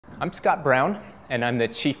I'm Scott Brown, and I'm the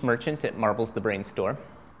chief merchant at Marbles the Brain Store.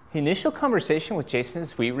 The initial conversation with Jason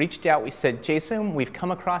is we reached out, we said, Jason, we've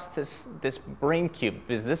come across this brain cube.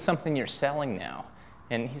 Is this something you're selling now?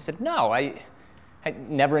 And he said, no, I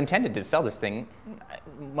never intended to sell this thing.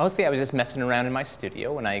 Mostly I was just messing around in my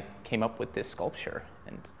studio when I came up with this sculpture.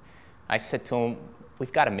 And I said to him,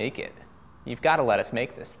 we've got to make it. You've got to let us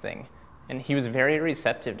make this thing. And he was very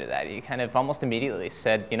receptive to that. He kind of almost immediately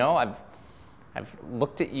said, you know, I've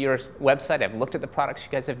looked at your website, I've looked at the products you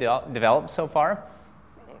guys have developed so far.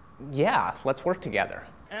 Yeah, let's work together.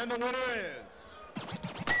 And the winner is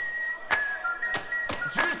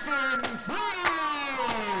Jason Freeny!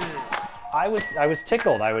 I was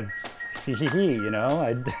tickled. I would, you know,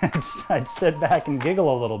 I'd sit back and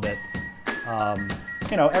giggle a little bit.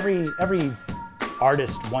 You know, every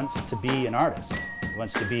artist wants to be an artist.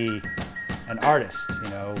 Wants to be an artist, you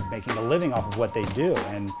know, making a living off of what they do.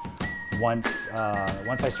 And once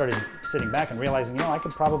I started sitting back and realizing, you know, I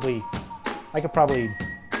could probably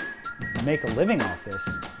make a living off this,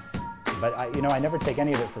 but you know, I never take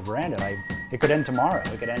any of it for granted. It could end tomorrow.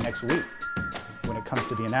 It could end next week. When it comes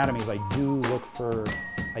to the anatomies, I do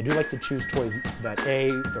like to choose toys that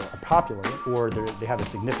they're popular or they have a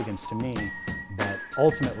significance to me, but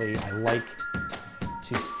ultimately I like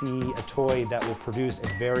to see a toy that will produce a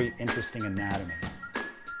very interesting anatomy.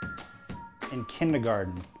 In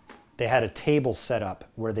kindergarten, they had a table set up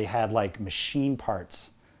where they had like machine parts.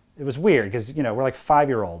 It was weird because, you know, we're like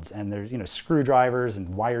 5-year-olds and there's, you know, screwdrivers and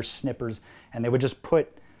wire snippers, and they would just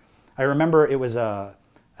put, I remember it was an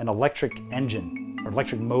electric engine or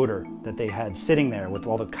electric motor that they had sitting there with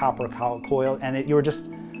all the copper coil, and you were just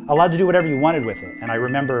allowed to do whatever you wanted with it. And I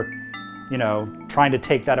remember, you know, trying to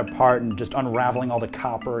take that apart and just unraveling all the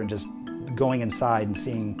copper and just going inside and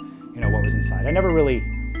seeing, you know, what was inside. I never really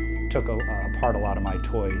took apart a lot of my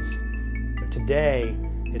toys. But today,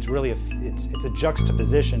 it's really it's a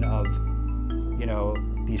juxtaposition of, you know,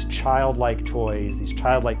 these childlike toys, these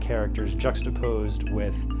childlike characters juxtaposed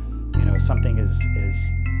with, you know, something as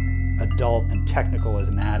adult and technical as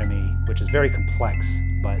anatomy, which is very complex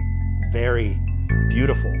but very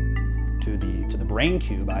beautiful. To the brain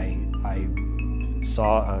cube, I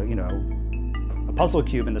saw you know, a puzzle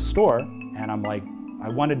cube in the store, and I'm like, I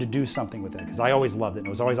wanted to do something with it because I always loved it, and it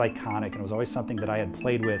was always iconic, and it was always something that I had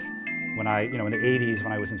played with when you know, in the 80s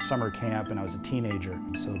when I was in summer camp and I was a teenager.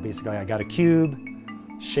 So basically I got a cube,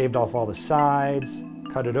 shaved off all the sides,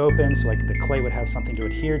 cut it open so the clay would have something to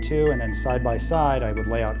adhere to, and then side by side I would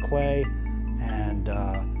lay out clay and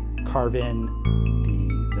carve in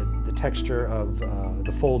the texture of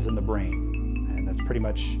the folds in the brain. And that's pretty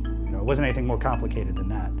much, you know, it wasn't anything more complicated than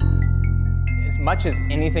that. As much as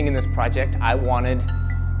anything in this project, I wanted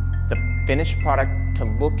the finished product to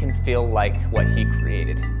look and feel like what he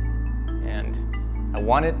created. And I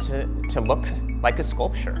wanted to look like a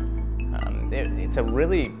sculpture. It's a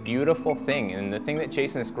really beautiful thing, and the thing that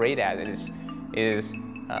Jason is great at is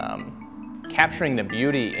capturing the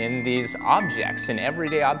beauty in these objects, in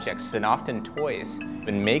everyday objects, and often toys,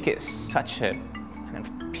 and make it such a kind of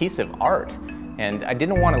piece of art. And I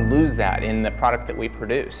didn't want to lose that in the product that we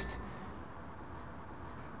produced.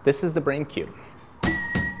 This is the Brain Cube.